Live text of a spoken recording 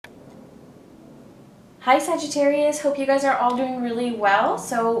Hi Sagittarius, hope you guys are all doing really well.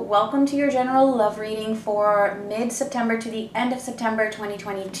 So welcome to your general love reading for mid-September to the end of September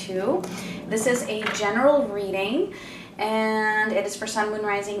 2022. This is a general reading and it is for Sun, Moon,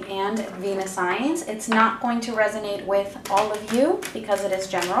 Rising, and Venus signs. It's not going to resonate with all of you because it is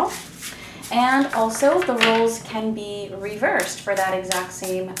general. And also the roles can be reversed for that exact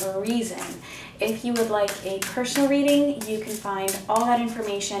same reason. If you would like a personal reading, you can find all that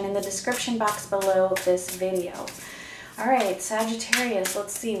information in the description box below this video. All right, Sagittarius,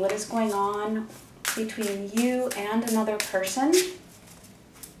 let's see what is going on between you and another person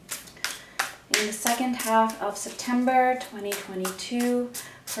in the second half of September 2022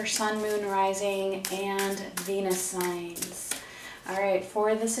 for Sun, Moon, Rising, and Venus signs. All right,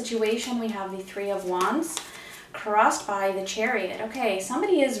 for the situation, we have the Three of Wands crossed by the Chariot. Okay,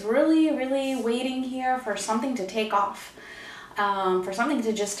 somebody is really waiting here for something to take off, for something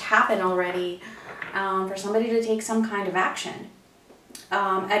to just happen already, for somebody to take some kind of action.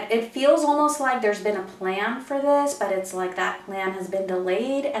 It feels almost like there's been a plan for this, but it's like that plan has been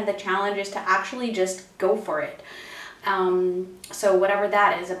delayed and the challenge is to actually just go for it. So whatever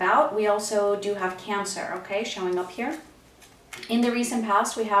that is about. We also do have Cancer, okay, showing up here. In the recent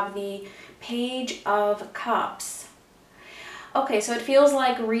past, we have the Page of Cups. Okay, so it feels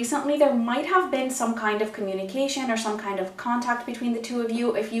like recently there might have been some kind of communication or some kind of contact between the two of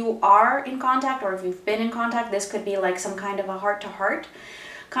you. If you are in contact or if you've been in contact, this could be like some kind of a heart-to-heart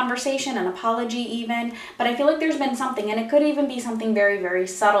conversation, an apology even. But I feel like there's been something, and it could even be something very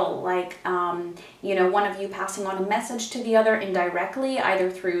subtle, like, you know, one of you passing on a message to the other indirectly,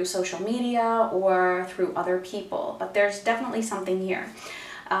 either through social media or through other people. But there's definitely something here.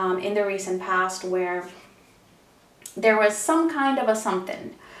 In the recent past where there was some kind of a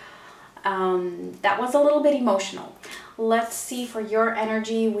something that was a little bit emotional. Let's see, for your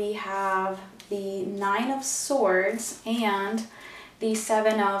energy, we have the Nine of Swords and the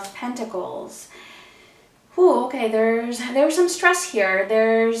Seven of Pentacles. Ooh, okay, there's some stress here.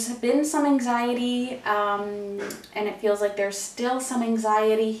 There's been some anxiety, and it feels like there's still some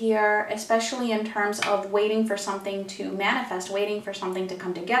anxiety here, especially in terms of waiting for something to manifest, waiting for something to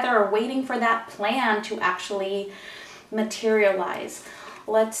come together, or waiting for that plan to actually materialize.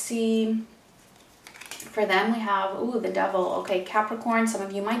 Let's see. For them, we have, ooh, the Devil. Okay, Capricorn. Some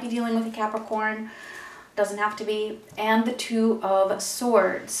of you might be dealing with a Capricorn. Doesn't have to be. And the Two of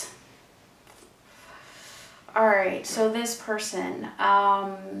Swords. All right, so this person,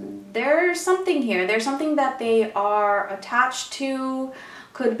 there's something here. There's something that they are attached to.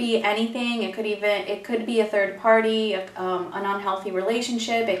 Could be anything. It could be a third party, an unhealthy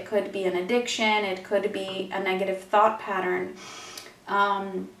relationship. It could be an addiction. It could be a negative thought pattern.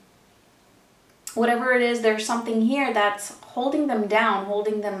 Whatever it is, there's something here that's holding them down,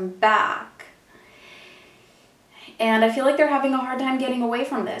 holding them back. And I feel like they're having a hard time getting away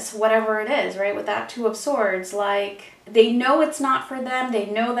from this, whatever it is, right? With that Two of Swords, like, they know it's not for them. They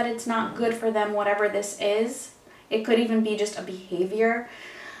know that it's not good for them, whatever this is. It could even be just a behavior.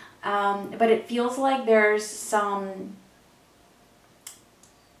 But it feels like there's some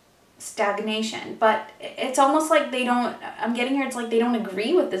stagnation. But it's almost like they don't, I'm getting here, it's like they don't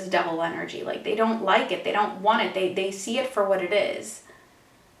agree with this Devil energy. Like, they don't like it. They don't want it. They see it for what it is.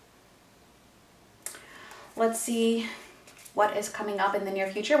 Let's see what is coming up in the near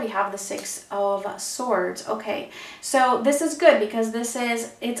future. We have the Six of Swords. Okay, so this is good because this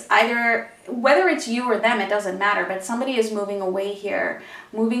is, it's either, whether it's you or them, it doesn't matter, but somebody is moving away here,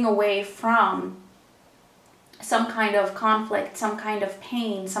 moving away from some kind of conflict, some kind of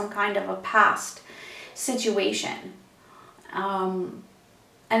pain, some kind of a past situation. And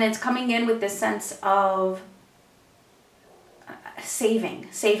it's coming in with this sense of saving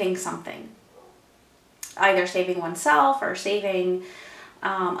something. Either saving oneself or saving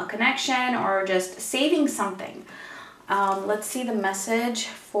a connection or just saving something. Let's see the message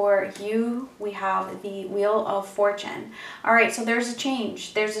for you. We have the Wheel of Fortune. All right, so there's a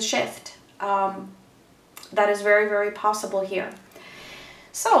change. There's a shift. That is very possible here.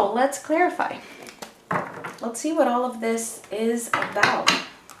 So let's clarify. Let's see what all of this is about.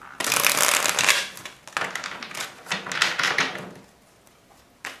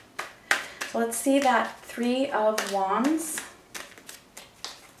 So let's see that Three of Wands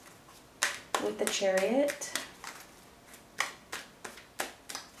with the Chariot.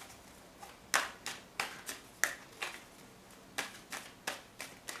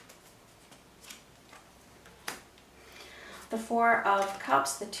 The Four of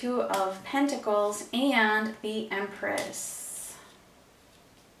Cups, the Two of Pentacles, and the Empress.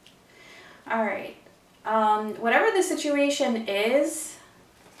 All right. Whatever the situation is,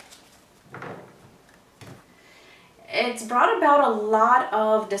 it's brought about a lot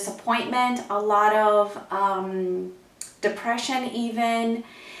of disappointment, a lot of depression even.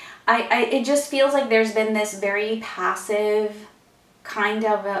 It just feels like there's been this very passive kind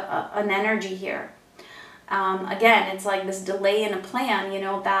of an energy here. Again, it's like this delay in a plan, you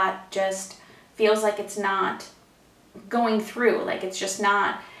know, that just feels like it's not going through. Like it's just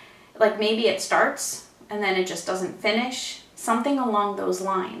not, like maybe it starts and then it just doesn't finish. Something along those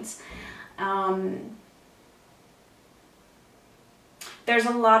lines. There's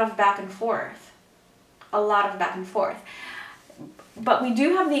a lot of back and forth. A lot of back and forth. But we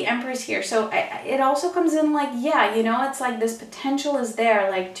do have the Empress here. So it also comes in like, yeah, you know, it's like this potential is there,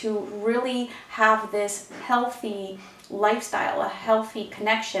 like to really have this healthy lifestyle, a healthy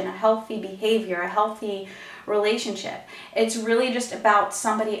connection, a healthy behavior, a healthy relationship. It's really just about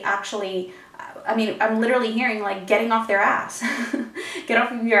somebody actually, I mean, I'm literally hearing like getting off their ass. Get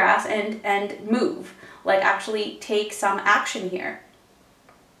off of your ass and move. Like actually take some action here.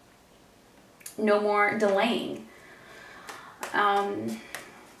 No more delaying.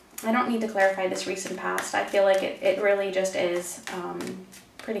 I don't need to clarify this recent past. I feel like it really just is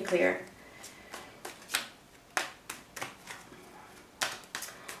pretty clear.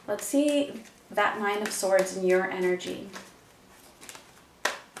 Let's see that Nine of Swords in your energy.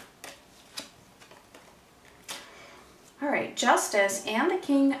 All right, Justice and the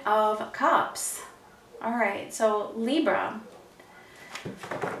King of Cups. All right, so Libra.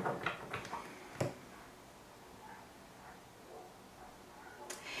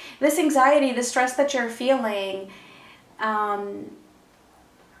 This anxiety, the stress that you're feeling, I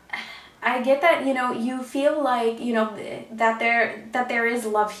get that, you know, you feel like, you know, that there is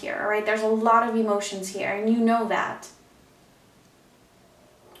love here, right? There's a lot of emotions here, and you know that.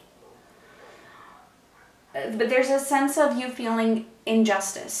 But there's a sense of you feeling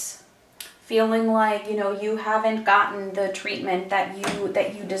injustice, feeling like, you know, you haven't gotten the treatment that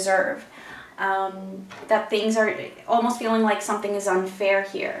you deserve. That things are almost feeling like something is unfair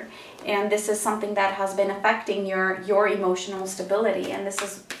here. And this is something that has been affecting your emotional stability. And this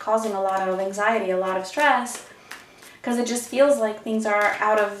is causing a lot of anxiety, a lot of stress, because it just feels like things are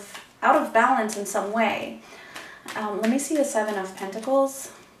out of balance in some way. Let me see the Seven of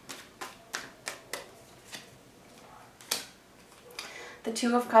Pentacles. The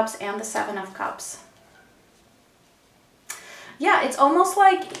Two of Cups and the Seven of Cups. Yeah, it's almost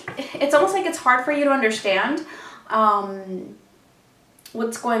like it's hard for you to understand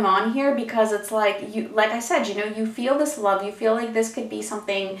what's going on here, because it's like like I said, you know, you feel this love, you feel like this could be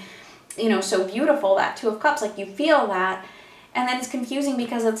something, you know, so beautiful, that Two of Cups, like you feel that, and then it's confusing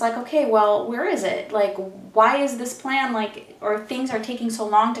because it's like, okay, well, where is it? Like, why is this plan like, or things are taking so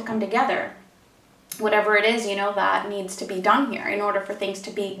long to come together? Whatever it is, you know, that needs to be done here in order for things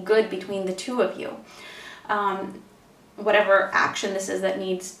to be good between the two of you. Whatever action this is that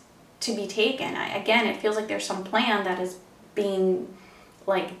needs to be taken. Again, it feels like there's some plan that is being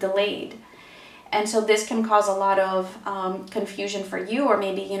like delayed. And so this can cause a lot of confusion for you, or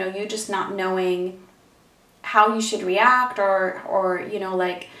maybe, you know, you just not knowing how you should react, or you know,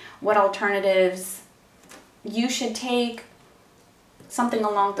 like what alternatives you should take, something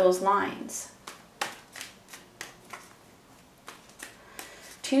along those lines.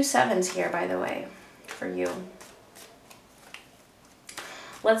 Two sevens here, by the way, for you.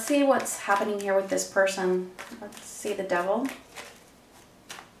 Let's see what's happening here with this person. Let's see the Devil.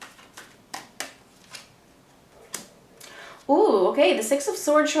 Ooh, okay, the Six of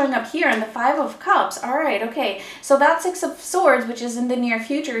Swords showing up here and the Five of Cups. All right, okay. So that Six of Swords, which is in the near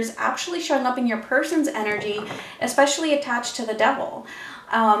future, is actually showing up in your person's energy, especially attached to the Devil.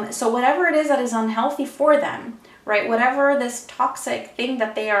 So whatever it is that is unhealthy for them, right? Whatever this toxic thing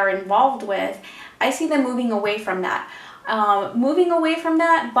that they are involved with, I see them moving away from that. Moving away from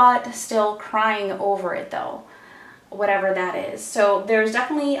that, but still crying over it though, whatever that is. So there's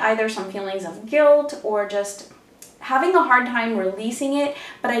definitely either some feelings of guilt or just having a hard time releasing it,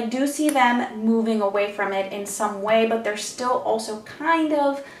 but I do see them moving away from it in some way, but they're still also kind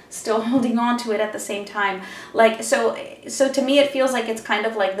of still holding on to it at the same time. Like, so to me, it feels like it's kind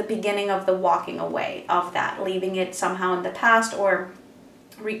of like the beginning of the walking away of that, leaving it somehow in the past or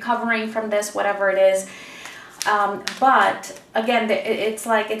recovering from this, whatever it is. But again, it's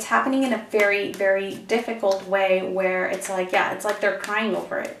like it's happening in a very, very difficult way where it's like, yeah, it's like they're crying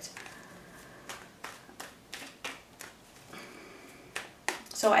over it.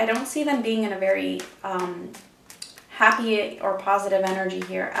 So I don't see them being in a very happy or positive energy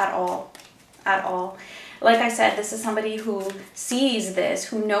here at all, at all. Like I said, this is somebody who sees this,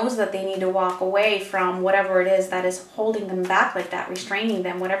 who knows that they need to walk away from whatever it is that is holding them back like that, restraining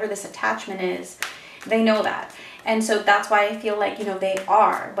them, whatever this attachment is. They know that. And so that's why I feel like, you know, they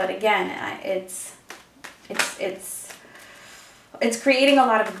are. But again, it's creating a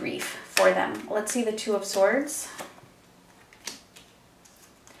lot of grief for them. Let's see the Two of Swords,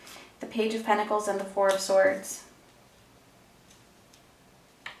 the Page of Pentacles, and the Four of Swords.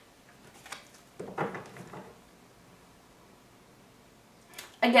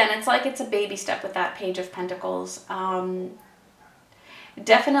 Again, it's like it's a baby step with that Page of Pentacles.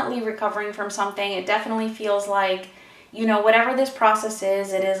 Definitely recovering from something. It definitely feels like, you know, whatever this process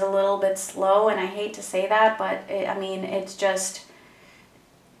is, it is a little bit slow, and I hate to say that, but I mean, it's just,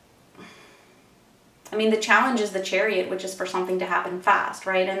 I mean, the challenge is the Chariot, which is for something to happen fast,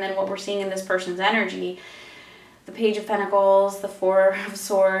 right? And then what we're seeing in this person's energy, the Page of Pentacles, the Four of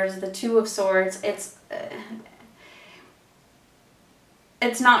Swords, the Two of Swords, it's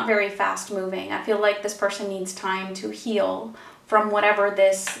not very fast moving. I feel like this person needs time to heal from whatever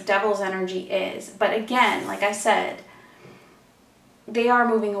this Devil's energy is. But again, like I said, they are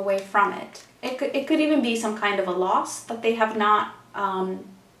moving away from it. It could even be some kind of a loss that they have not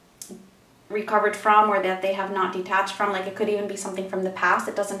recovered from, or that they have not detached from. Like, it could even be something from the past.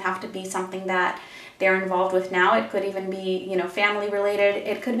 It doesn't have to be something that they're involved with now. It could even be, you know, family related.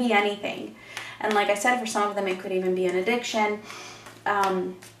 It could be anything. And like I said, for some of them, it could even be an addiction.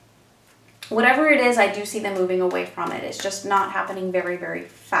 Whatever it is, I do see them moving away from it. It's just not happening very, very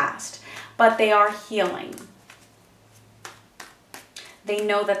fast. But they are healing. They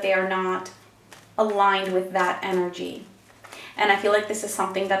know that they are not aligned with that energy. And I feel like this is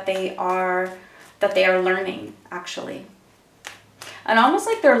something that they are learning, actually. And almost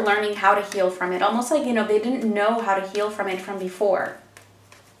like they're learning how to heal from it. Almost like, you know, they didn't know how to heal from it from before.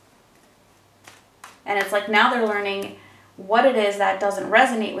 And it's like now they're learning what it is that doesn't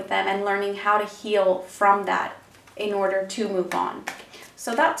resonate with them, and learning how to heal from that in order to move on.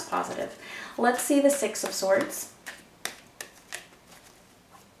 So that's positive. Let's see the Six of Swords.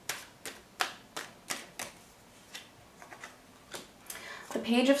 The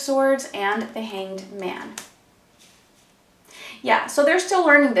Page of Swords and the Hanged Man. Yeah, so they're still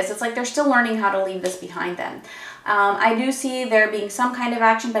learning this. It's like they're still learning how to leave this behind them. I do see there being some kind of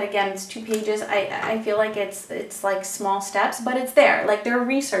action, but again, it's 2 pages. I feel like it's like small steps, but it's there. Like, they're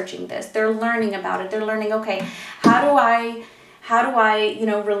researching this. They're learning about it. They're learning, okay, how do I, you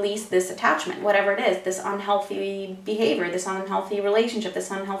know, release this attachment, whatever it is, this unhealthy behavior, this unhealthy relationship,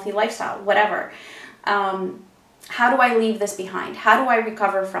 this unhealthy lifestyle, whatever. How do I leave this behind? How do I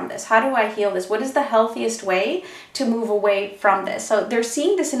recover from this? How do I heal this? What is the healthiest way to move away from this? So they're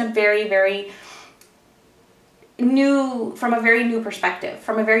seeing this in a very, very from a very new perspective,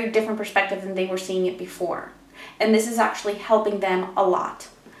 from a very different perspective than they were seeing it before. And this is actually helping them a lot.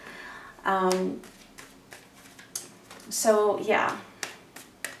 So yeah.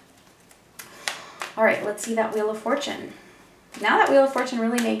 All right, let's see that Wheel of Fortune. Now that Wheel of Fortune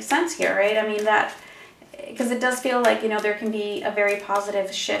really makes sense here, right? I mean, that, because it does feel like, you know, there can be a very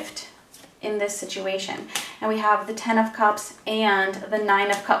positive shift in this situation. And we have the 10 of Cups and the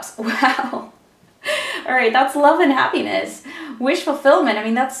 9 of Cups. Wow. All right, that's love and happiness. Wish fulfillment. I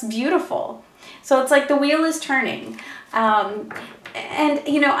mean, that's beautiful. So it's like the wheel is turning. And,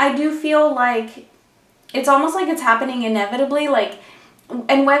 you know, I do feel like it's almost like it's happening inevitably. Like,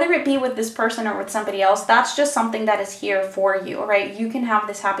 and whether it be with this person or with somebody else, that's just something that is here for you, right? You can have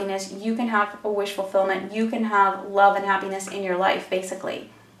this happiness. You can have a wish fulfillment. You can have love and happiness in your life, basically.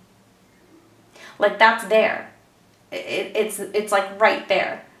 Like, that's there. It's like right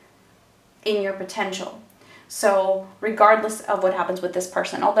there in your potential. So regardless of what happens with this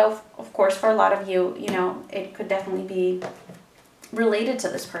person, although of course for a lot of you, you know, it could definitely be related to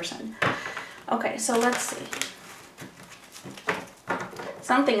this person. Okay, so let's see.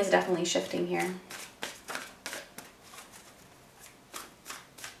 Something is definitely shifting here.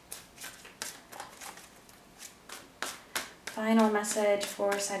 Final message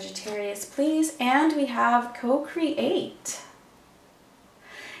for Sagittarius, please. And we have co-create.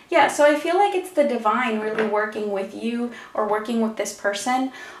 Yeah, so I feel like it's the divine really working with you or working with this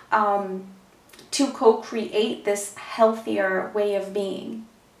person to co-create this healthier way of being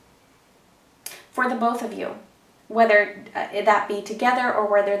for the both of you, whether that be together or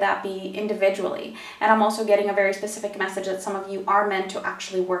whether that be individually. And I'm also getting a very specific message that some of you are meant to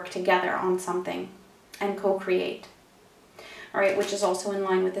actually work together on something and co-create. All right, which is also in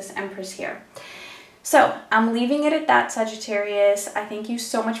line with this Empress here. So I'm leaving it at that, Sagittarius. I thank you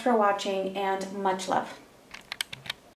so much for watching, and much love.